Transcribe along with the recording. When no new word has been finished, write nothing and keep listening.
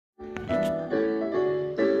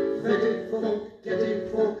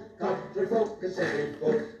city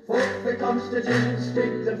folk. Folk for Constitution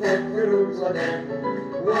Street and folk for Jerusalem.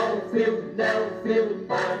 Wallfield, Nellfield,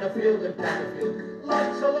 Manorfield and Canterfield.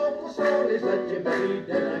 Lots of local stories that you may read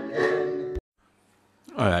in a can.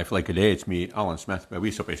 Alright, like a day, it's me, Alan Smith, with a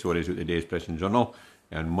wee suppy stories with the day's Press and Journal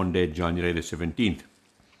on Monday, January the 17th.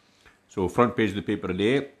 So, front page of the paper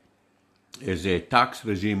today is a tax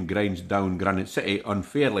regime grinds down Granite City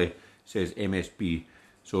unfairly, says MSP.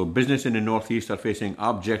 So, business in the northeast are facing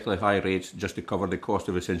abjectly high rates just to cover the cost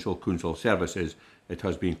of essential council services, it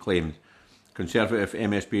has been claimed. Conservative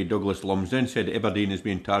MSP Douglas Lumsden said Aberdeen is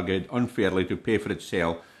being targeted unfairly to pay for its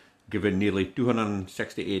sale, given nearly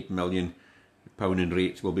 £268 million in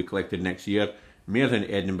rates will be collected next year, more than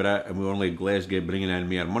Edinburgh, and with only Glasgow bringing in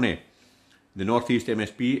more money. The North East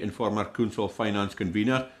MSP and former council finance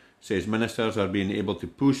convener says ministers are being able to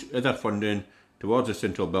push other funding towards the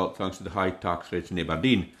central belt thanks to the high tax rates in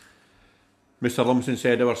Aberdeen. Mr Lumsden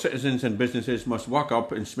said our citizens and businesses must walk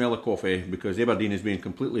up and smell a coffee because Aberdeen is being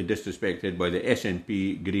completely disrespected by the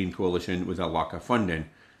SNP Green Coalition with a lack of funding.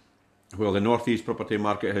 While the North East property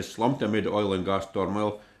market has slumped amid oil and gas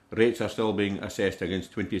turmoil, rates are still being assessed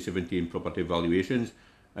against 2017 property valuations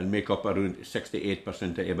and make up around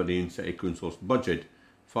 68% of Aberdeen City Council's budget,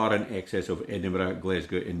 far in excess of Edinburgh,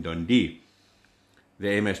 Glasgow and Dundee. The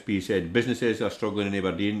MSP said businesses are struggling in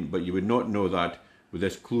Aberdeen, but you would not know that with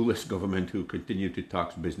this clueless government who continue to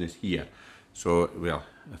tax business here. So, well,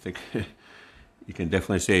 I think you can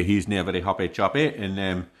definitely say he's not a very happy chappy,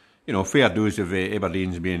 and, fair dues if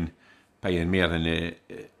Aberdeen's been paying more than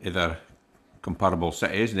other comparable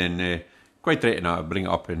cities, then quite right now bring it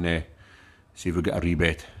up and see if we get a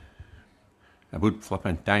rebate. About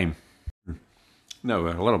flipping time. Now,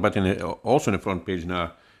 a little bit also in the front page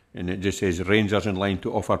now, and it just says Rangers in line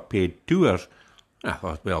to offer paid tours. I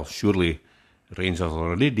thought, well, surely Rangers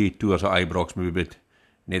already do tours at Ibrox, maybe, but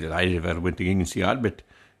not that I ever went to Ging and see that, but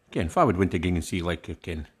again, if I would went to Ging and see like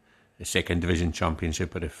again, the second division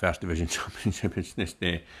championship or the first division championship, it's just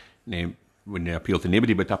wouldn't appeal to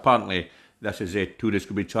nobody, but apparently this is tourists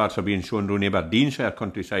could be charged for being shown around Aberdeenshire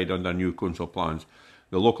countryside under new council plans.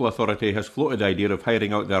 The local authority has floated the idea of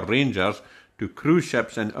hiring out their rangers to cruise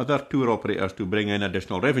ships and other tour operators to bring in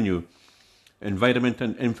additional revenue. Environment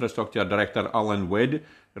and Infrastructure Director Alan Wedd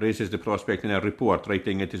raises the prospect in a report,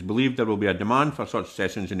 writing, "It is believed there will be a demand for such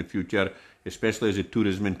sessions in the future, especially as the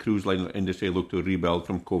tourism and cruise line industry look to rebuild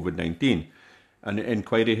from COVID-19. An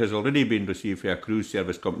inquiry has already been received for a cruise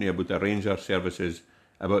service company about the ranger services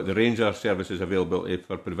availability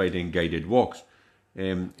for providing guided walks.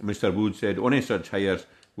 Mr Wood said only such hires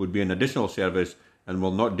would be an additional service and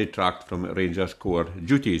will not detract from rangers' core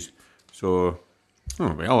duties." So,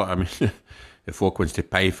 I mean, if folk wants to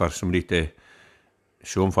pay for somebody to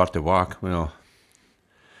show them for to walk, well,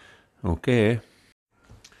 okay.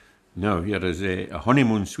 Now, here is a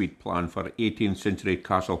honeymoon suite plan for 18th century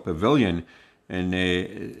castle pavilion. And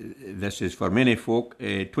this is for many folk.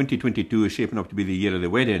 2022 is shaping up to be the year of the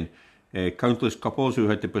wedding. Countless couples who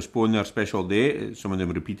had to postpone their special day, some of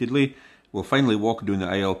them repeatedly, will finally walk down the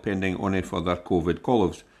aisle pending only for their COVID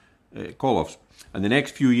call-offs. And the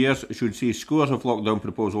next few years should see scores of lockdown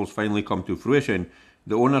proposals finally come to fruition.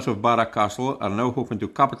 The owners of Barra Castle are now hoping to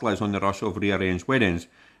capitalise on the rush of rearranged weddings.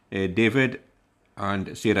 David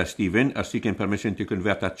and Sarah Stephen are seeking permission to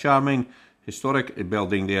convert a charming historic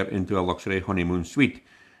building there into a luxury honeymoon suite.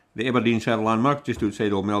 The Aberdeenshire landmark just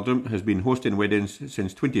outside Oldmeldrum has been hosting weddings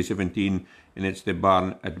since 2017, and it's the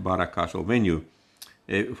barn at Barra Castle venue.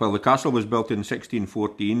 While the castle was built in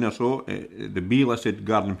 1614 or so, the B-listed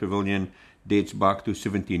garden pavilion dates back to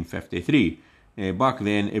 1753. Back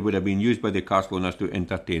then, it would have been used by the castle owners to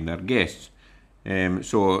entertain their guests.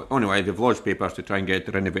 So, anyway, they've lodged papers to try and get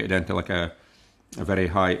it renovated into like a very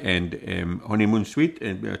high-end honeymoon suite,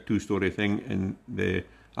 a two-storey thing, and the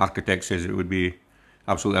architect says it would be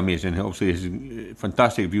absolutely amazing. Obviously, there's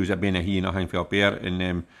fantastic views at Benahee and Hangfell Pier,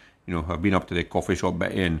 and I've been up to the coffee shop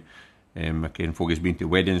bit, and again, folk has been to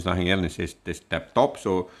weddings and here, and it says this tip-top,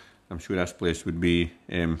 so I'm sure this place would be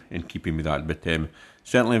in keeping with that. But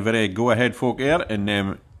certainly very go-ahead folk here,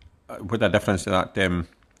 and what a difference that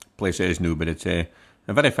place is now, but it's a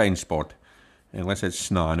very fine spot, unless it's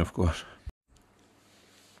snowing, of course.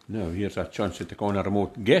 Now, here's a chance to take on a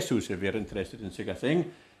remote guest house if you're interested in such a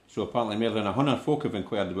thing. So apparently more than 100 folk have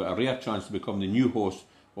inquired about a rare chance to become the new host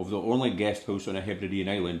of the only guest house on a Hebridean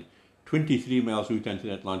island, 23 miles out into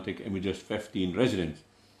the Atlantic and with just 15 residents.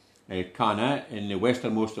 Cana, in the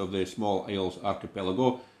westernmost of the Small Isles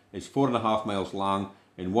archipelago, is 4.5 miles long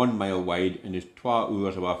and 1 mile wide and is 2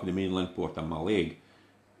 hours away from the mainland port of Mallaig.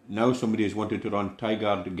 Now somebody is wanting to run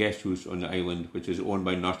Tigard Guest House on the island, which is owned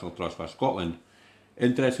by National Trust for Scotland.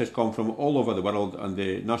 Interest has come from all over the world, and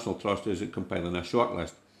the National Trust is compiling a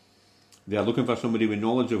shortlist. They are looking for somebody with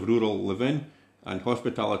knowledge of rural living and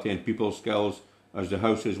hospitality and people skills, as the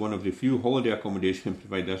house is one of the few holiday accommodation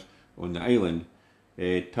providers on the island.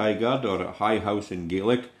 Tygard, or High House in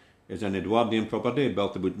Gaelic, is an Edwardian property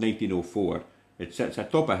built about 1904. It sits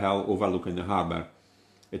atop a hill overlooking the harbour.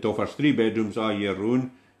 It offers 3 bedrooms all year round.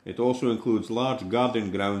 It also includes large garden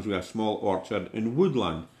grounds with a small orchard and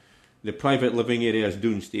woodland. The private living area is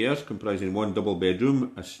downstairs, comprising 1 double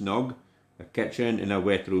bedroom, a snug, a kitchen and a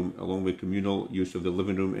wet room, along with communal use of the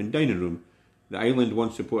living room and dining room. The island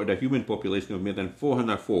once supported a human population of more than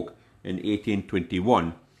 400 folk in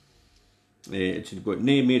 1821. It's got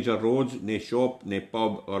no major roads, no shop, no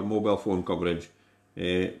pub or mobile phone coverage.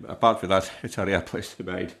 Apart from that, it's a rare place to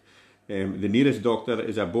bide. The nearest doctor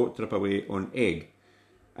is a boat trip away on Egg.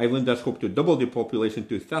 Islanders hope to double the population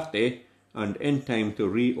to 30 and in time to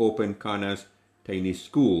reopen Cana's tiny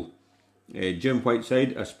school. Jim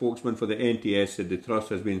Whiteside, a spokesman for the NTS, said the Trust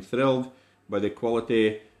has been thrilled by the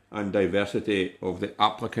quality and diversity of the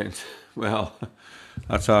applicants. Well,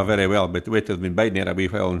 that's all very well, but wait till they've been biding here a wee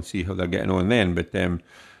while and see how they're getting on then. But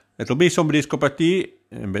it'll be somebody's cup of tea,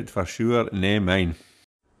 but for sure, nae mine.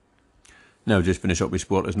 Now, just finish up with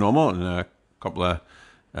sport as normal, and a couple of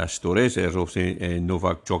stories. There's obviously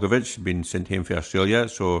Novak Djokivic been sent home for Australia,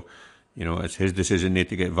 so it's his decision not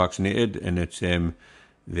to get vaccinated, and it's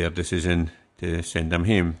their decision to send him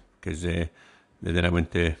home because they didn't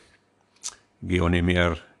want to give any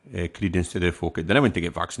more credence to the folk that didn't want to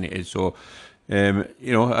get vaccinated. So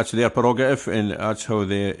that's their prerogative, and that's how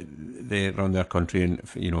they run their country,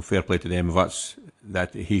 and fair play to them.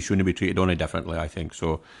 That he shouldn't be treated any differently, I think.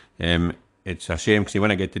 So it's a shame because he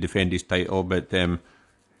want to get to defend his title, but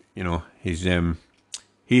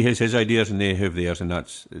he has his ideas and they have theirs, and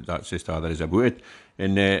that's just how there is about it.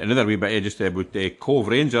 And another wee bit just about Cove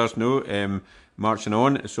Rangers now marching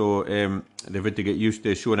on. So they've had to get used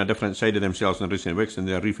to showing a different side of themselves in recent weeks, and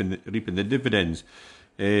they're reaping the dividends.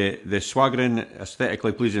 The swaggering,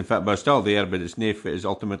 aesthetically pleasing football is still there, but it's naif is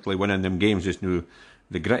ultimately winning them games just now.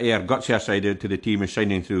 The grittier, gutsier side to the team is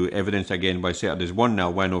shining through, evidence again by Saturday's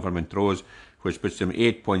 1-0 win over Montrose, which puts them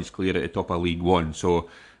 8 points clear at the top of League One. So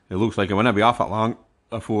it looks like it won't be off it long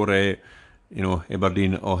before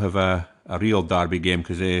Aberdeen will have a real derby game,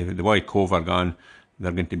 because the way Cove are gone,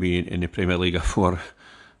 they're going to be in the Premier League for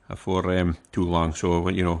too long.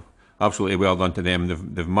 So absolutely well done to them.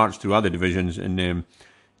 They've marched through other divisions, and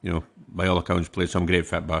by all accounts played some great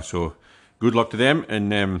football. So good luck to them,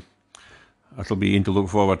 and it'll be in to look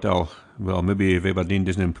forward to. Well, maybe if Aberdeen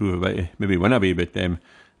doesn't improve a bit, maybe win a bit, but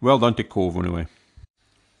well done to Cove anyway.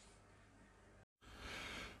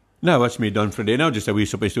 Now that's me done for today now. Just a wee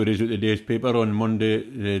supply stories out the day's paper on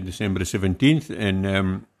Monday, December 17th,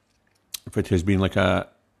 and it has been like a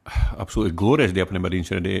absolutely glorious day up in Aberdeen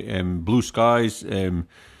today. Blue skies,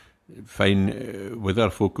 fine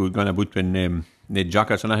weather, folk who gone about with no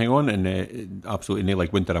jackets and anything on, and absolutely no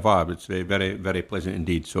like winter affair. It's very, very pleasant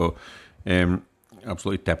indeed. So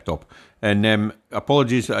absolutely tip top. And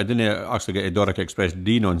apologies, I didn't actually get a Doric Express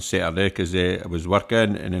Dean on Saturday because I was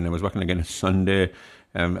working, and then I was working again on Sunday.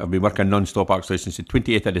 I've been working non-stop actually since the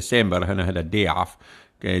 28th of December, and I had a day off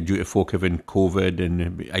due to folk having COVID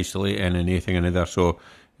and isolating and anything and other. So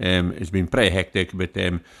it's been pretty hectic, but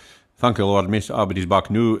thank the Lord, most everybody's back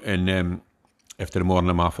now, and after the morning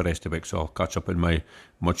I'm off the rest of the week, so I'll catch up on my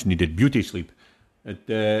much needed beauty sleep.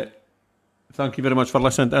 Thank you very much for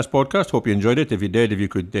listening to this podcast. Hope you enjoyed it. If you did, if you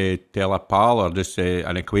could tell a pal or just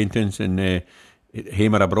an acquaintance in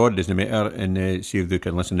home or abroad, doesn't matter, and see if they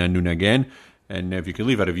can listen in noon again. And if you could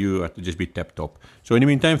leave a review, it would just be tip top. So in the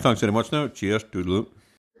meantime, thanks very much now. Cheers. Toodaloo.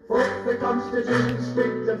 Folk Constantine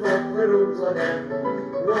Street and folk the rooms on them.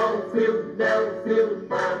 Wallfield, Nellfield,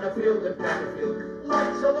 Manorfield and Pannerfield.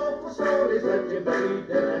 Lots of local stories that you made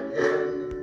in a care.